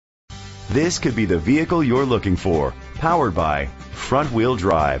This could be the vehicle you're looking for. Powered by front-wheel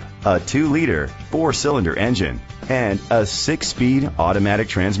drive, a 2-liter, 4-cylinder engine, and a 6-speed automatic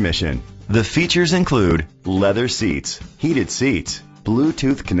transmission. The features include leather seats, heated seats,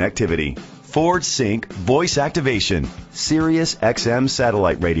 Bluetooth connectivity, Ford Sync voice activation, Sirius XM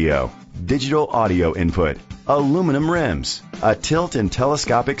satellite radio, digital audio input, aluminum rims, a tilt and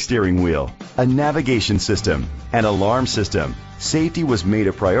telescopic steering wheel, a navigation system, an alarm system. Safety was made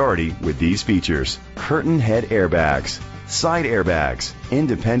a priority with these features: curtain head airbags, side airbags,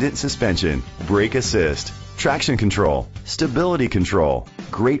 independent suspension, brake assist, traction control, stability control.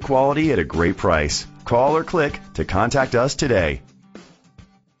 Great quality at a great price. Call or click to contact us today.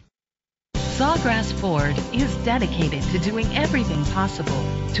 Sawgrass Ford is dedicated to doing everything possible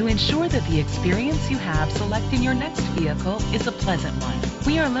to ensure that the experience you have selecting your next vehicle is a pleasant one.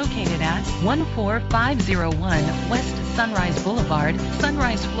 We are located at 14501 West Sunrise Boulevard,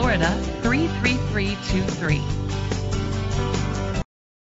 Sunrise, Florida 33323.